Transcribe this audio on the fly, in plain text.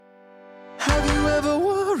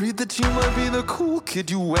worried that you might be the cool kid?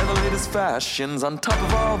 You wear the latest fashions on top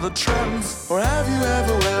of all the trends. Or have you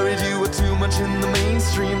ever worried you were too much in the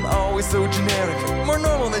mainstream? Always so generic, more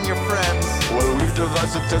normal than your friends. Well, we've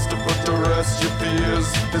devised a test to put to rest your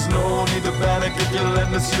fears. There's no need to panic if you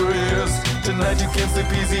lend us your ears. Tonight you can't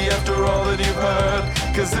sleep easy after all that you've heard.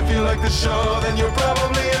 Cause if you like the show, then you're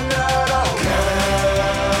probably a nerd. Oh,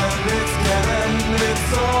 Canon, it's Canon,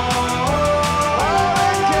 it's all.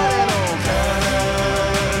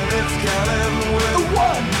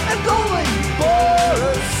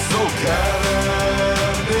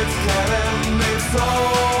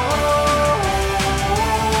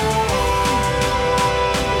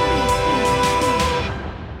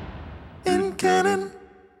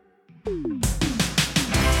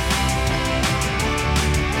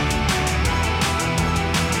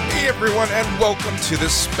 Everyone, and welcome to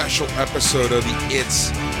this special episode of the It's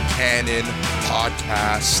Canon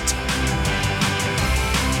podcast.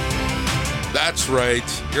 That's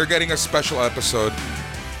right, you're getting a special episode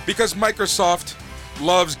because Microsoft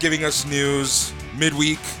loves giving us news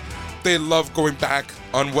midweek. They love going back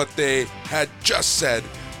on what they had just said.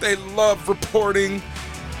 They love reporting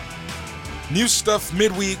new stuff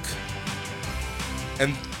midweek.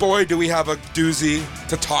 And boy, do we have a doozy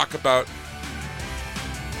to talk about.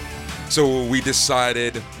 So we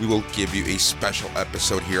decided we will give you a special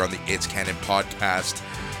episode here on the It's Canon podcast.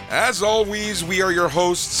 As always, we are your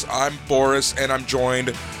hosts. I'm Boris, and I'm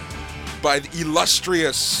joined by the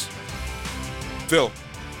illustrious Phil.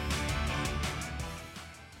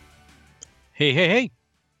 Hey.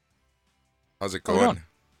 How's it going?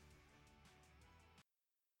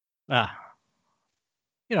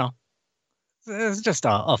 It's just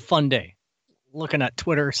a fun day. Looking at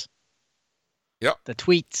Twitters. Yep. The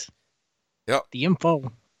tweets. Yep. The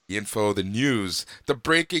info. The news. The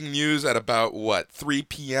breaking news at about, 3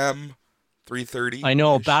 p.m.? 3:30? I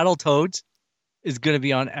know, Battletoads is going to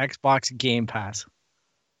be on Xbox Game Pass.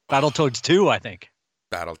 Battletoads 2, I think.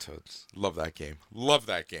 Battletoads. Love that game.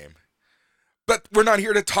 But we're not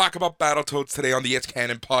here to talk about Battletoads today on the It's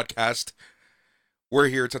Canon podcast. We're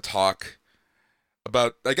here to talk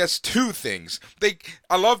about, I guess, two things.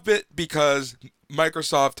 I love it because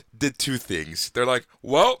Microsoft did two things. They're like,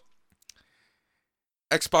 well,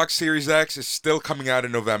 Xbox Series X is still coming out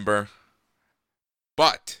in November.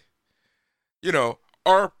 But,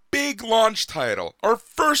 our big launch title, our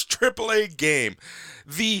first AAA game,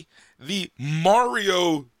 the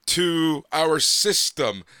Mario to our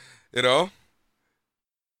system, The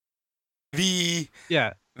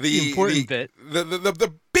important bit.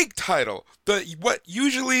 The big title, what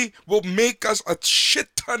usually will make us a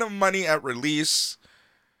shit ton of money at release,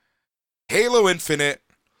 Halo Infinite,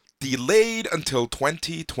 delayed until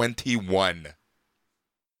 2021.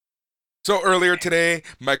 So earlier today,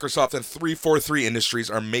 Microsoft and 343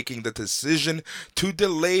 Industries are making the decision to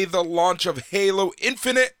delay the launch of Halo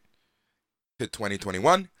Infinite to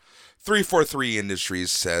 2021. 343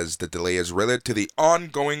 Industries says the delay is related to the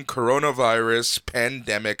ongoing coronavirus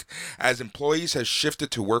pandemic as employees have shifted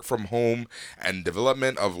to work from home and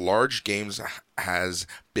development of large games has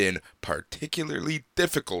been particularly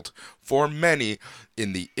difficult for many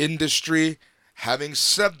in the industry. Having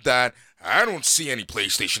said that, I don't see any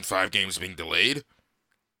PlayStation 5 games being delayed.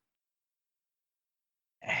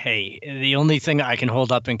 Hey, the only thing I can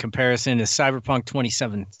hold up in comparison is Cyberpunk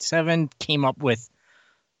 2077 came up with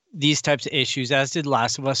these types of issues, as did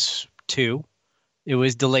Last of Us 2. It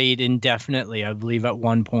was delayed indefinitely, I believe, at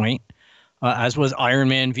one point, as was Iron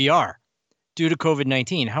Man VR, due to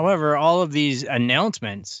COVID-19. However, all of these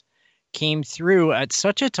announcements came through at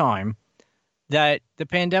such a time that the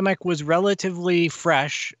pandemic was relatively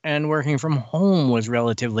fresh and working from home was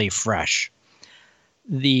relatively fresh.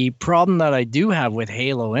 The problem that I do have with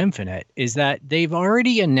Halo Infinite is that they've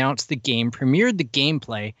already announced the game, premiered the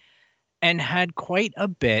gameplay, and had quite a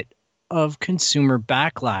bit of consumer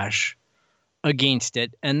backlash against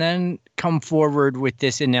it, and then come forward with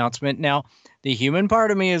this announcement. Now, the human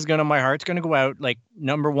part of me is my heart's going to go out,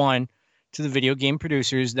 number one, to the video game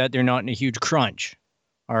producers that they're not in a huge crunch,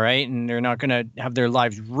 all right? And they're not going to have their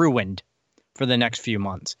lives ruined for the next few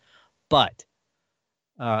months. But,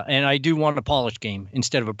 and I do want a polished game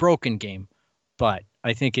instead of a broken game, but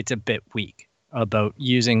I think it's a bit weak about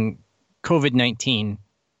using COVID-19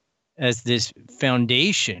 as this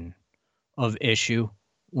foundation of issue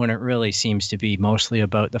when it really seems to be mostly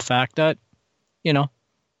about the fact that,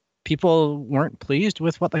 people weren't pleased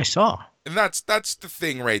with what they saw. And that's the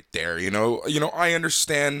thing right there, I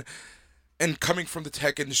understand, and coming from the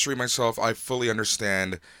tech industry myself, I fully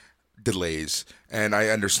understand delays, and I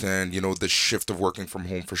understand, the shift of working from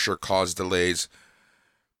home for sure caused delays,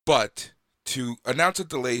 but to announce a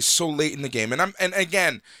delay so late in the game. And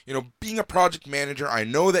again, being a project manager, I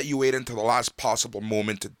know that you wait until the last possible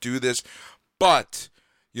moment to do this, but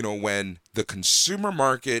when the consumer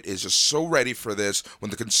market is just so ready for this,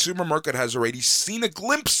 when the consumer market has already seen a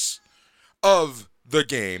glimpse of the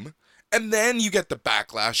game, and then you get the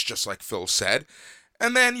backlash, just like Phil said,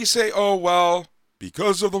 and then you say, oh, well,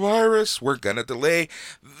 because of the virus, we're going to delay.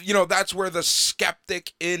 That's where the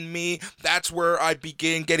skeptic in me, that's where I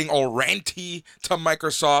begin getting all ranty to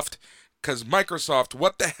Microsoft. Because Microsoft,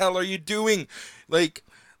 what the hell are you doing? Like,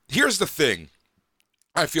 here's the thing.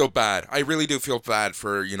 I feel bad. I really do feel bad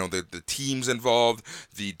for, the teams involved,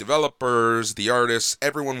 the developers, the artists,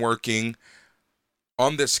 everyone working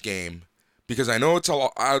on this game. Because I know it's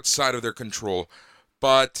all outside of their control.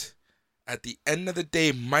 But at the end of the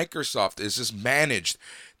day, Microsoft is just managed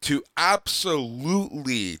to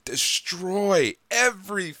absolutely destroy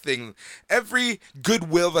everything. Every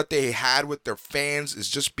goodwill that they had with their fans is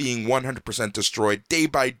just being 100% destroyed day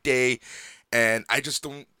by day. And I just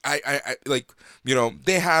don't, I like,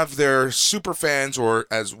 they have their super fans, or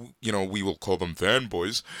as, we will call them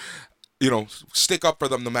fanboys, stick up for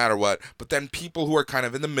them no matter what. But then people who are kind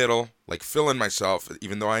of in the middle, like Phil and myself,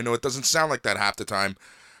 even though I know it doesn't sound like that half the time,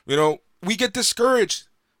 we get discouraged.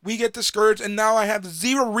 And now I have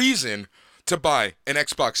zero reason to buy an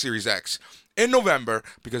Xbox Series X in November,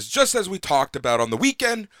 because just as we talked about on the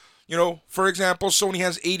weekend, for example, Sony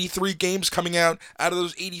has 83 games coming out. Out of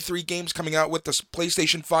those 83 games coming out with the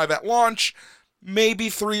PlayStation 5 at launch, maybe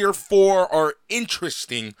 3 or 4 are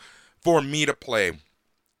interesting for me to play.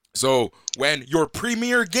 So when your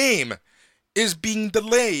premier game is being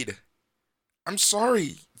delayed, I'm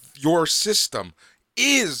sorry, your system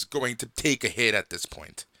is going to take a hit at this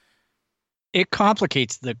point. It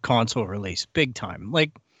complicates the console release big time.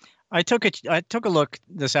 Like, I took a look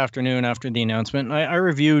this afternoon after the announcement. I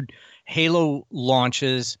reviewed Halo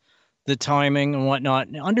launches, the timing and whatnot.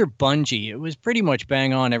 Under Bungie, it was pretty much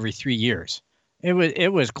bang on every 3 years.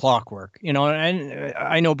 It was clockwork, and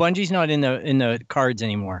I know Bungie's not in the cards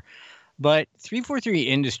anymore, but 343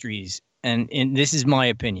 Industries, and this is my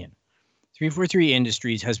opinion, 343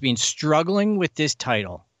 Industries has been struggling with this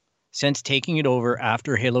title since taking it over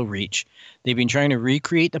after Halo Reach. They've been trying to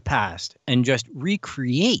recreate the past and just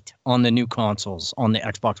recreate on the new consoles, on the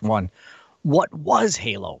Xbox One, what was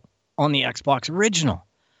Halo on the Xbox original.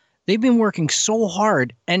 They've been working so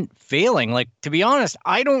hard and failing. Like, to be honest,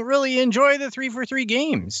 I don't really enjoy the 343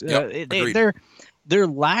 games. Yep, they're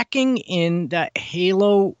lacking in that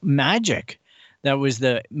Halo magic. That was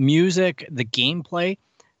the music, the gameplay.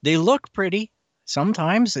 They look pretty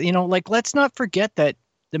sometimes, let's not forget that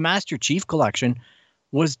the Master Chief Collection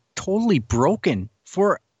was totally broken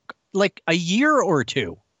for like a year or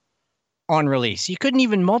two on release. You couldn't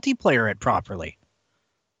even multiplayer it properly.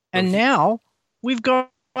 And now we've got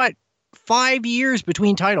 5 years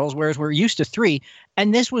between titles, whereas we're used to 3.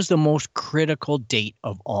 And this was the most critical date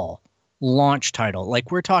of all. Launch title.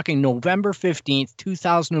 Like, we're talking November 15th,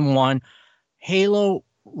 2001. Halo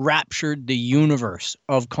raptured the universe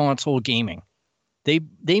of console gaming. They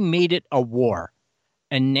made it a war.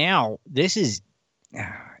 And now this is,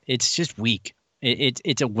 it's just weak.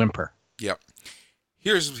 It's a whimper. Yep.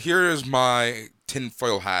 Here's my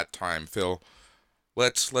tinfoil hat time, Phil.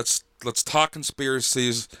 Let's talk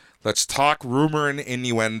conspiracies. Let's talk rumor and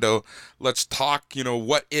innuendo. Let's talk,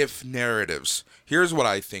 what if narratives. Here's what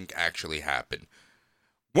I think actually happened.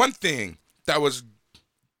 One thing that was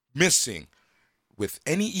missing with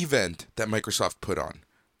any event that Microsoft put on,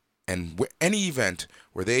 and any event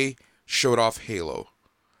where they showed off Halo,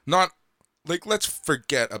 not like, let's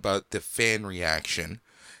forget about the fan reaction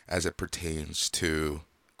as it pertains to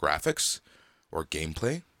graphics or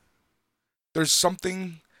gameplay. There's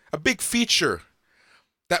a big feature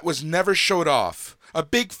that was never showed off. A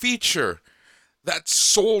big feature that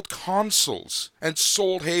sold consoles and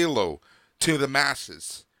sold Halo to the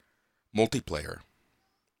masses. Multiplayer.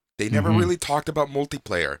 They never really talked about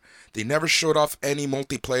multiplayer. They never showed off any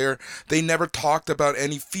multiplayer. They never talked about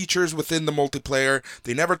any features within the multiplayer.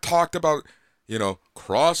 They never talked about,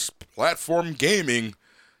 cross-platform gaming.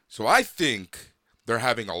 So I think they're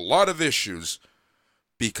having a lot of issues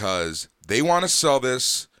because they want to sell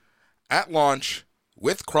this at launch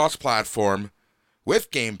with cross-platform,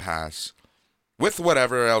 with Game Pass, with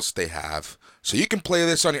whatever else they have. So you can play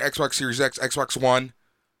this on your Xbox Series X, Xbox One,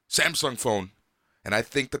 Samsung phone. And I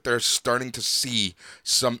think that they're starting to see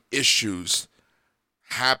some issues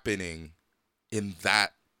happening in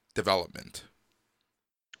that development.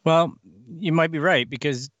 Well, you might be right,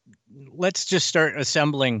 because let's just start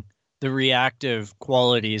assembling the reactive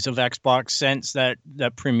qualities of Xbox since that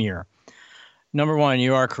premiere. Number one,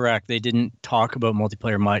 you are correct. They didn't talk about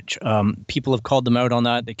multiplayer much. People have called them out on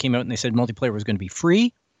that. They came out and they said multiplayer was going to be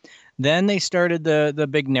free. Then they started the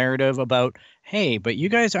big narrative about, hey, but you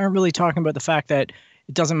guys aren't really talking about the fact that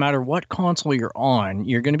it doesn't matter what console you're on,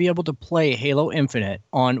 you're going to be able to play Halo Infinite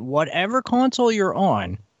on whatever console you're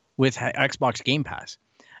on with Xbox Game Pass.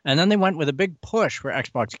 And then they went with a big push for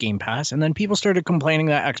Xbox Game Pass, and then people started complaining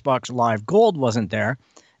that Xbox Live Gold wasn't there.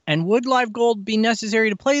 And would Live Gold be necessary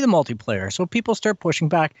to play the multiplayer? So people start pushing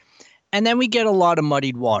back. And then we get a lot of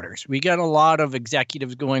muddied waters. We get a lot of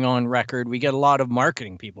executives going on record. We get a lot of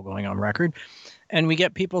marketing people going on record. And we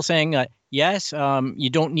get people saying, yes, you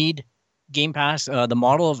don't need Game Pass. The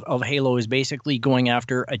model of Halo is basically going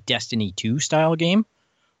after a Destiny 2 style game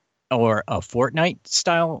or a Fortnite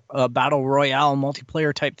style battle royale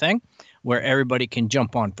multiplayer type thing where everybody can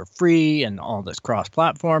jump on for free and all this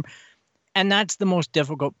cross-platform. And that's the most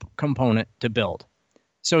difficult component to build.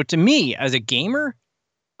 So to me, as a gamer,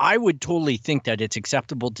 I would totally think that it's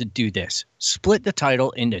acceptable to do this. Split the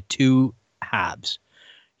title into two halves.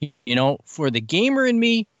 You know, for the gamer in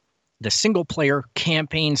me, the single player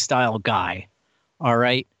campaign style guy, all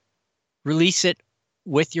right, release it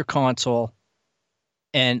with your console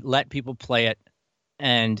and let people play it.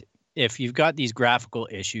 And if you've got these graphical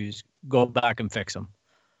issues, go back and fix them.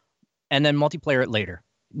 And then multiplayer it later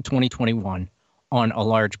in 2021 on a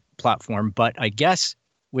large platform. But I guess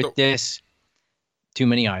with this, too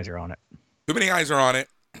many eyes are on it. Too many eyes are on it.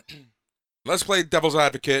 Let's play devil's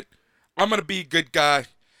advocate. I'm going to be good guy.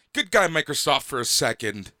 Good guy Microsoft for a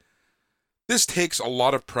second. This takes a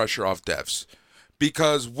lot of pressure off devs.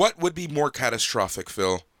 Because what would be more catastrophic,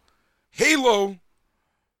 Phil? Halo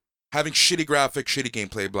having shitty graphics, shitty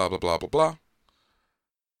gameplay, blah, blah, blah, blah, blah.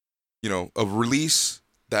 You know, a release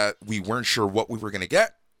that we weren't sure what we were going to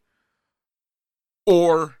get.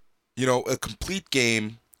 Or, you know, a complete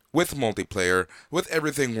game with multiplayer, with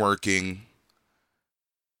everything working,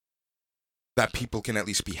 that people can at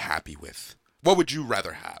least be happy with. What would you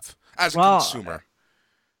rather have as a consumer?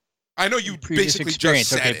 I know you basically just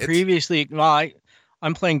said it. Previously,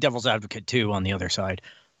 I'm playing devil's advocate too on the other side.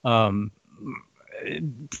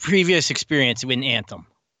 Previous experience in Anthem.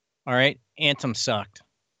 All right? Anthem sucked.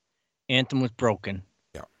 Anthem was broken.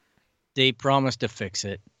 Yeah. They promised to fix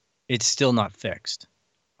it. It's still not fixed.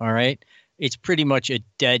 All right? It's pretty much a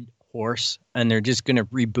dead horse, and they're just going to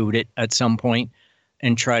reboot it at some point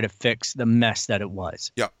and try to fix the mess that it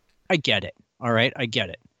was. Yeah. I get it. All right? I get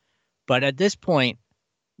it. But at this point,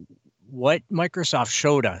 what Microsoft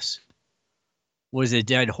showed us was a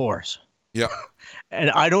dead horse. Yeah. And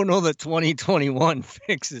I don't know that 2021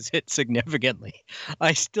 fixes it significantly.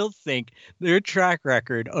 I still think their track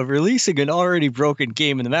record of releasing an already broken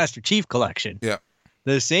game in the Master Chief Collection, yeah,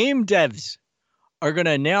 the same devs are going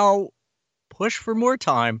to now push for more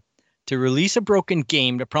time to release a broken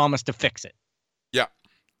game to promise to fix it. Yeah.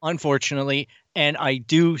 Unfortunately, and I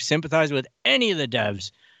do sympathize with any of the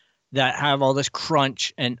devs that have all this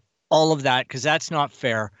crunch and all of that, because that's not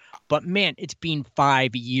fair. But man, it's been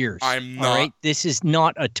 5 years. I'm not. All right? This is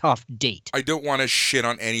not a tough date. I don't want to shit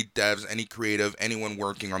on any devs, any creative, anyone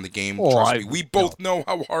working on the game. Trust me, we both know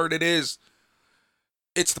how hard it is.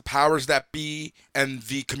 It's the powers that be and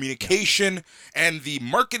the communication and the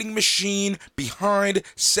marketing machine behind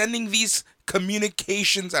sending these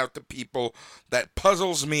communications out to people that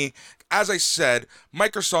puzzles me. As I said,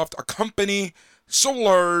 Microsoft, a company so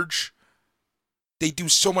large, they do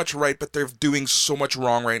so much right, but they're doing so much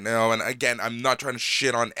wrong right now. And again, I'm not trying to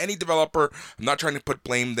shit on any developer. I'm not trying to put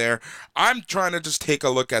blame there. I'm trying to just take a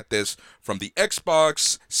look at this from the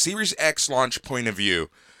Xbox Series X launch point of view.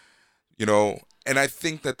 You know, and I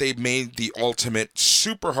think that they made the ultimate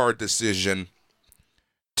super hard decision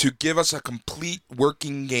to give us a complete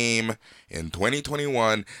working game in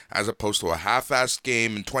 2021 as opposed to a half-assed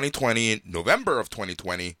game in 2020, in November of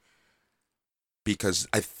 2020. Because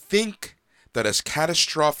I think that as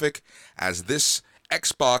catastrophic as this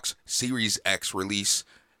Xbox Series X release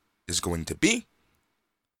is going to be,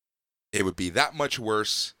 it would be that much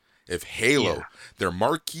worse if Halo, their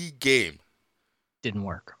marquee game, didn't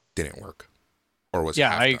work. Or was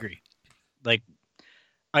I agree. Like,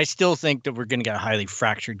 I still think that we're going to get a highly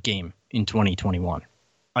fractured game in 2021.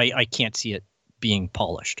 I can't see it being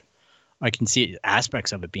polished. I can see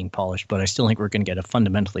aspects of it being polished, but I still think we're going to get a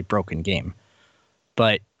fundamentally broken game.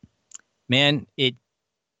 But man, you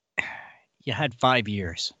had 5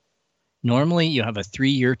 years. Normally, you have a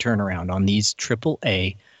 3-year turnaround on these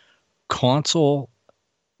AAA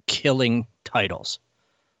console-killing titles.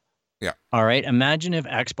 Yeah. All right. Imagine if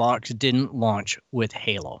Xbox didn't launch with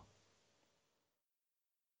Halo.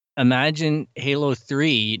 imagine Halo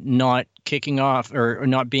 3 not kicking off or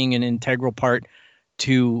not being an integral part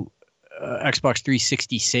to Xbox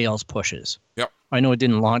 360 sales pushes. Yep. I know it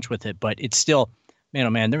didn't launch with it, but it's still, man, oh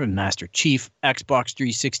man, there were Master Chief Xbox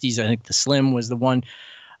 360s. I think the Slim was the one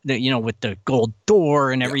that, with the gold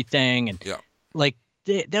door and everything. And like,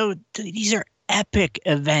 these are epic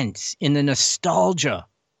events in the nostalgia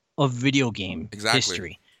of video game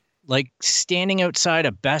history. Like standing outside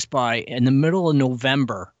of Best Buy in the middle of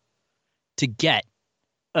November to get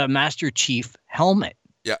a Master Chief helmet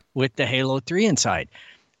with the Halo 3 inside.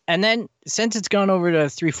 And then since it's gone over to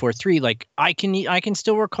 343, like I can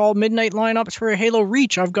still recall midnight lineups for Halo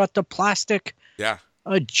Reach. I've got the plastic,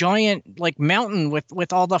 a giant like mountain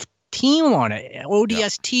with all the team on it.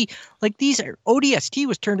 ODST, like ODST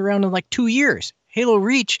was turned around in like 2 years. Halo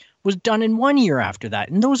Reach was done in 1 year after that.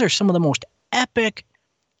 And those are some of the most epic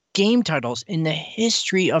game titles in the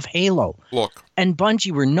history of Halo. Look. And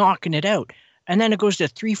Bungie were knocking it out. And then it goes to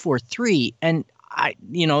 343 and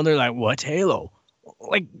they're like, what's Halo?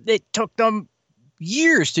 Like it took them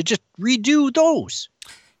years to just redo those.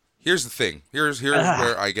 Here's the thing. Here's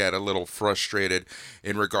where I get a little frustrated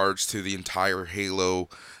in regards to the entire Halo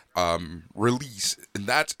release, and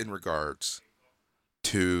that's in regards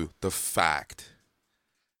to the fact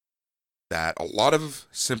that a lot of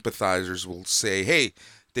sympathizers will say, hey,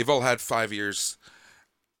 they've all had 5 years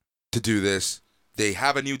to do this. They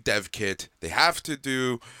have a new dev kit. They have to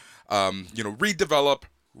do, redevelop,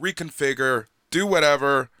 reconfigure, do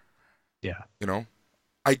whatever. Yeah.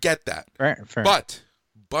 I get that. Fair. But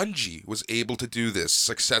Bungie was able to do this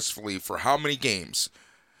successfully for how many games?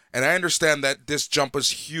 And I understand that this jump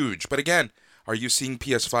was huge. But again, are you seeing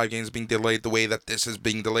PS5 games being delayed the way that this is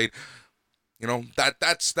being delayed?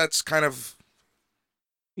 That's kind of...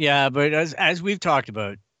 Yeah, but as we've talked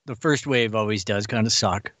about, the first wave always does kind of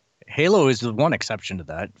suck. Halo is the one exception to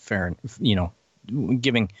that. Fair,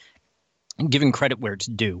 giving credit where it's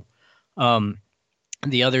due.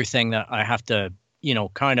 The other thing that I have to,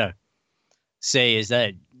 kind of say is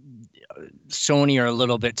that Sony are a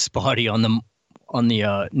little bit spotty on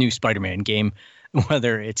the new Spider-Man game,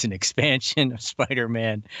 whether it's an expansion of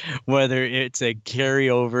Spider-Man, whether it's a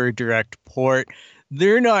carryover direct port.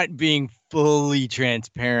 They're not being fully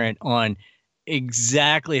transparent on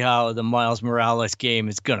exactly how the Miles Morales game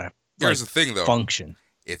is gonna Here's the thing, though. function.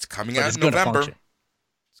 It's coming out in November.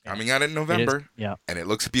 It's coming out in November. And it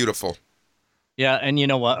looks beautiful. Yeah, and you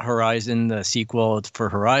know what? Horizon, the sequel for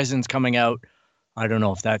Horizon's coming out. I don't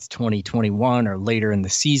know if that's 2021 or later in the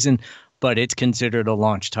season, but it's considered a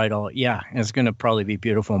launch title. Yeah, it's going to probably be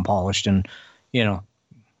beautiful and polished, and that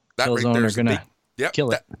Killzone right are going to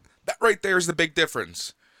kill it. That right there is the big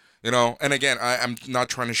difference. And again, I'm not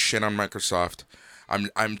trying to shit on Microsoft.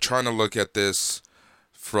 I'm trying to look at this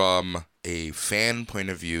from a fan point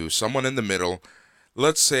of view, someone in the middle.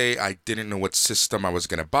 Let's say I didn't know what system I was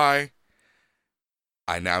going to buy.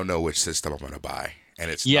 I now know which system I'm going to buy,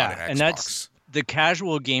 and it's not an Xbox. And that's the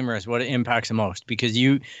casual gamer is what it impacts the most, because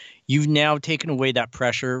you've now taken away that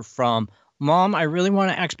pressure from Mom. I really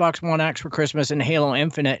want an Xbox One X for Christmas and Halo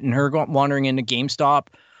Infinite, and her wandering into GameStop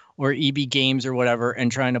or EB Games or whatever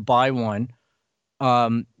and trying to buy one.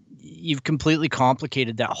 You've completely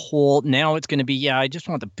complicated that whole. Now it's going to be, I just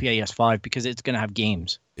want the PS5 because it's going to have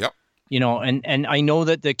games. Yep. And I know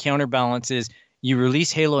that the counterbalance is you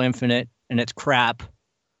release Halo Infinite and it's crap,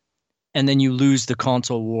 and then you lose the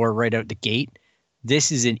console war right out the gate.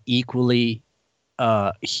 This is an equally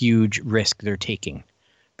huge risk they're taking,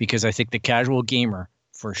 because I think the casual gamer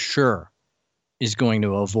for sure is going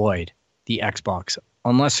to avoid the Xbox,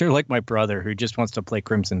 unless they're like my brother who just wants to play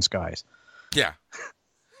Crimson Skies. Yeah.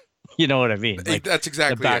 You know what I mean? Like that's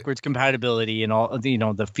exactly the backwards compatibility and all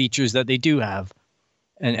the features that they do have,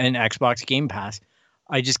 and Xbox Game Pass.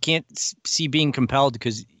 I just can't see being compelled,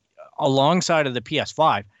 because alongside of the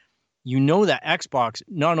PS5, that Xbox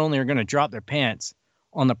not only are going to drop their pants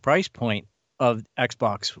on the price point of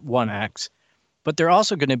Xbox One X, but they're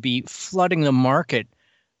also going to be flooding the market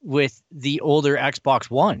with the older Xbox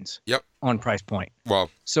Ones. Yep. On price point. Well,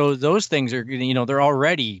 so those things are, they're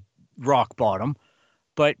already rock bottom,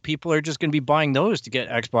 but people are just going to be buying those to get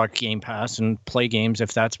Xbox Game Pass and play games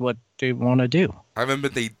if that's what they want to do.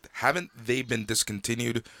 Haven't they been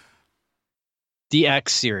discontinued? The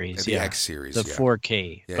X series, the X series, the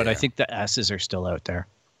 4K, but I think the S's are still out there.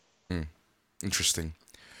 Interesting.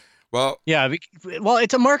 Well,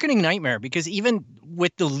 it's a marketing nightmare, because even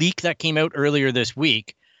with the leak that came out earlier this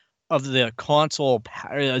week of the console,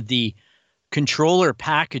 the controller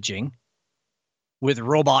packaging with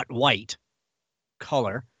robot white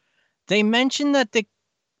color, they mentioned that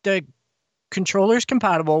the controller's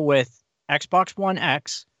compatible with Xbox One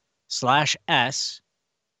X, S,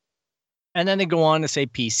 and then they go on to say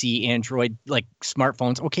PC, Android, like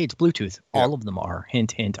smartphones. Okay, it's Bluetooth. Yeah. All of them are.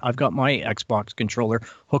 Hint, hint. I've got my Xbox controller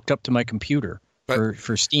hooked up to my computer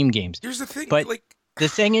for Steam games. Here's the thing, But like, the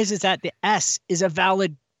thing is that the S is a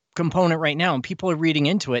valid component right now, and people are reading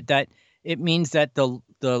into it that it means that the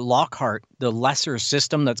Lockhart, the lesser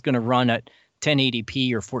system that's going to run at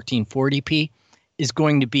 1080p or 1440p, is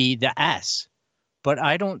going to be the S. But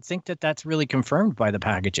I don't think that that's really confirmed by the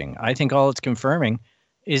packaging. I think all it's confirming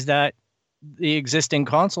is that the existing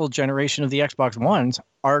console generation of the Xbox Ones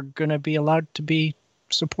are going to be allowed to be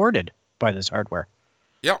supported by this hardware.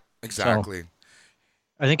 yeah, exactly. So,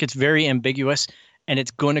 I think it's very ambiguous, and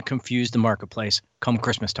it's going to confuse the marketplace come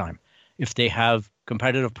Christmas time if they have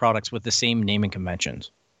competitive products with the same naming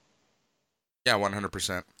conventions. Yeah,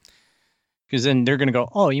 100%. Because then they're going to go,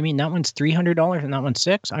 oh, you mean that one's $300 and that one's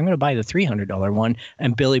 $600? I'm going to buy the $300 one,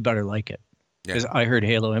 and Billy better like it. Because I heard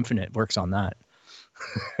Halo Infinite works on that.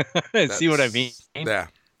 See what I mean? Yeah.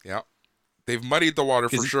 They've muddied the water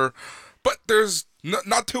for sure. But there's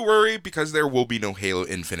not to worry, because there will be no Halo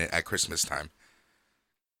Infinite at Christmas time.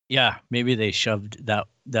 Yeah, maybe they shoved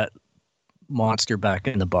that monster back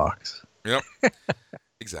in the box. Yep.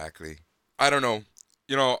 Exactly. I don't know.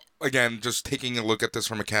 You know, again, just taking a look at this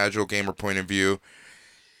from a casual gamer point of view,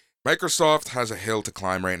 Microsoft has a hill to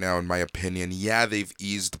climb right now, in my opinion. Yeah, they've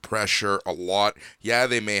eased the pressure a lot. Yeah,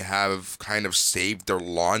 they may have kind of saved their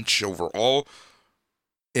launch overall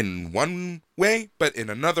in one way, but in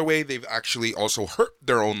another way, they've actually also hurt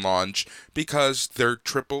their own launch because their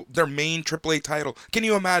main AAA title. Can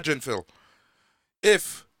you imagine, Phil,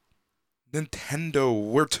 if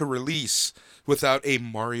Nintendo were to release without a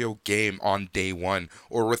Mario game on day one,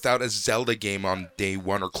 or without a Zelda game on day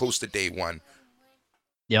one, or close to day one?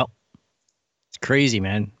 Yep. It's crazy,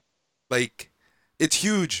 man. Like, it's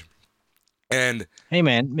huge. And hey,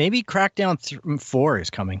 man, maybe Crackdown 4 is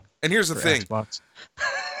coming. And here's the thing. Xbox.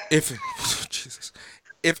 If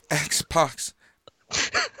Xbox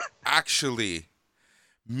actually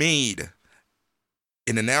made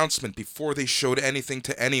an announcement before they showed anything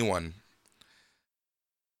to anyone,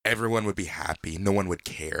 everyone would be happy. No one would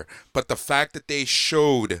care. But the fact that they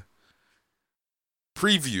showed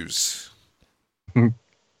previews and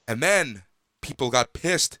then people got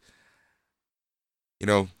pissed, you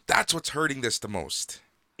know, that's what's hurting this the most.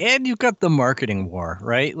 And you've got the marketing war,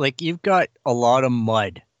 right? Like, you've got a lot of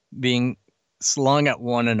mud being slung at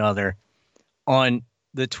one another on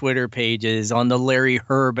the Twitter pages, on the Larry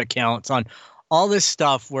Herb accounts, on all this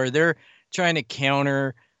stuff where they're trying to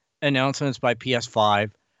counter announcements by PS5.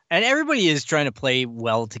 And everybody is trying to play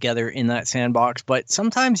well together in that sandbox. But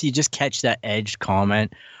sometimes you just catch that edged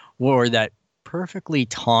comment or that perfectly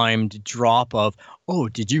timed drop of, oh,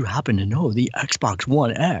 did you happen to know the Xbox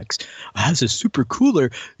One X has a super cooler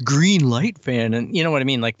green light fan? And you know what I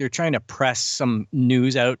mean? Like, they're trying to press some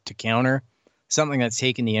news out to counter something that's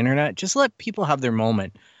taken the internet. Just let people have their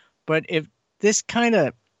moment. But if this kind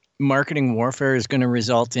of marketing warfare is going to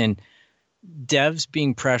result in devs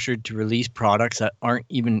being pressured to release products that aren't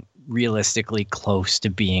even realistically close to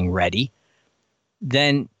being ready,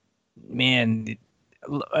 then, man,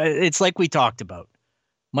 it's like we talked about.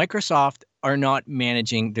 Microsoft are not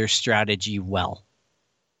managing their strategy well.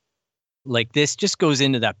 Like, this just goes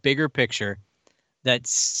into that bigger picture that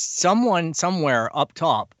someone somewhere up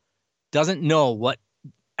top doesn't know what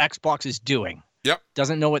Xbox is doing. Yep.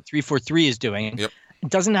 Doesn't know what 343 is doing. Yep.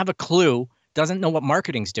 Doesn't have a clue. Doesn't know what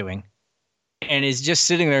marketing's doing. And is just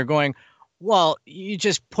sitting there going, well, you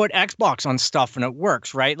just put Xbox on stuff and it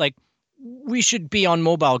works, right? Like, we should be on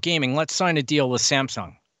mobile gaming. Let's sign a deal with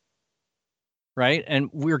Samsung, right?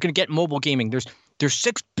 And we're going to get mobile gaming. There's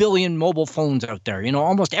 6 billion mobile phones out there. You know,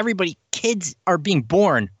 almost everybody, kids are being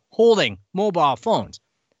born holding mobile phones.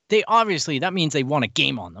 They obviously, that means they want to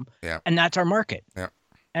game on them. Yeah. And that's our market. Yeah.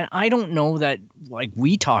 And I don't know that, like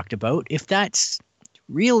we talked about, if that's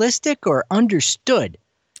realistic or understood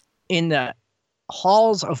in the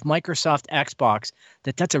halls of Microsoft Xbox,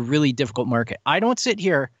 that's a really difficult market. I don't sit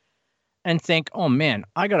here and think, oh man,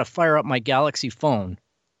 I got to fire up my Galaxy phone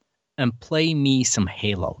and play me some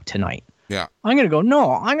Halo tonight. Yeah. I'm going to go,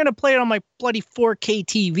 no, I'm going to play it on my bloody 4K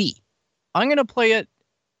TV. I'm going to play it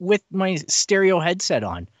with my stereo headset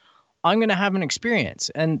on. I'm going to have an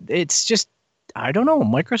experience. And it's just, I don't know,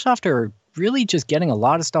 Microsoft are really just getting a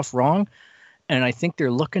lot of stuff wrong. And I think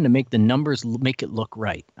they're looking to make the numbers make it look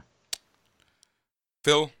right.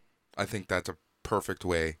 Phil, I think that's a perfect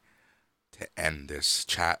way to end this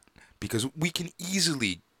chat, because we can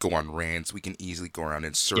easily go on rants. We can easily go around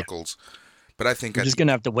in circles. Yeah. But I think I'm just going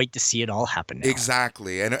to have to wait to see it all happen now.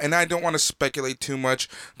 Exactly. And I don't want to speculate too much,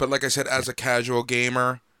 but like I said, as a casual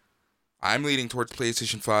gamer, I'm leaning towards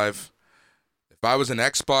PlayStation 5. If I was an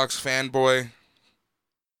Xbox fanboy,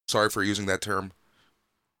 sorry for using that term,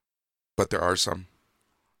 but there are some.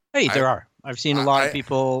 Hey, there are. I've seen a lot of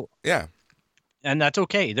people. Yeah. And that's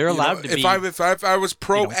okay. They're allowed to be. If I was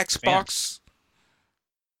pro Xbox, fans.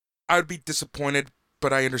 I'd be disappointed,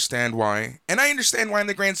 but I understand why. And I understand why in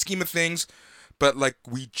the grand scheme of things. But like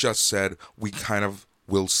we just said, we kind of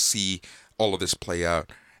will see all of this play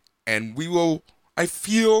out. And we will, I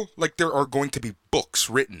feel like there are going to be books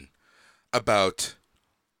written about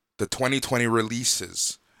the 2020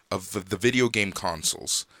 releases of the video game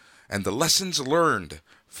consoles and the lessons learned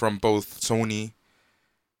from both Sony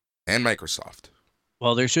and Microsoft.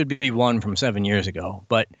 Well, there should be one from 7 years ago,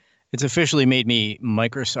 but it's officially made me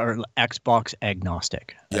Microsoft or Xbox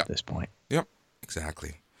agnostic at this point. Yep,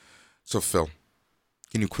 exactly. So, Phil,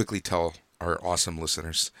 can you quickly tell our awesome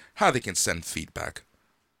listeners how they can send feedback?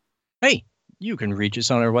 Hey, you can reach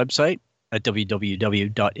us on our website at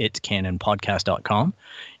www.itscanonpodcast.com.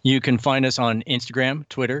 You can find us on Instagram,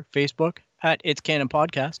 Twitter, Facebook at It's Canon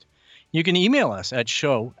Podcast. You can email us at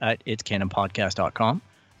show@itscanonpodcast.com.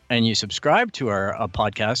 And you subscribe to our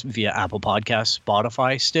podcast via Apple Podcasts,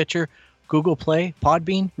 Spotify, Stitcher, Google Play,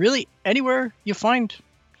 Podbean, really anywhere you find,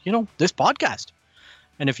 this podcast.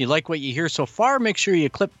 And if you like what you hear so far, make sure you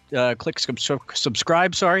click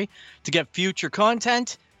subscribe, to get future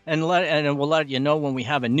content, and we'll let you know when we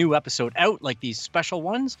have a new episode out, like these special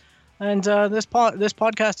ones. And this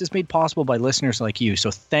podcast is made possible by listeners like you.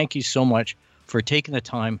 So thank you so much for taking the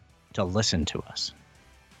time to listen to us.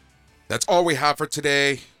 That's all we have for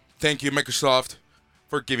today. Thank you, Microsoft,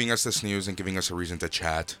 for giving us this news and giving us a reason to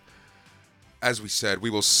chat. As we said,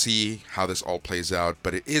 we will see how this all plays out,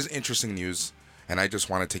 but it is interesting news, and I just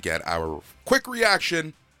wanted to get our quick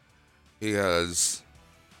reaction because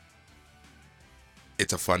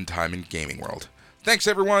it's a fun time in gaming world. Thanks,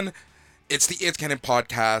 everyone. It's the It's Canon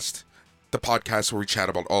Podcast, the podcast where we chat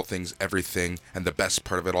about all things, everything, and the best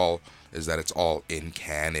part of it all is that it's all in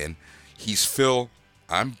canon. He's Phil.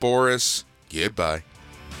 I'm Boris. Goodbye.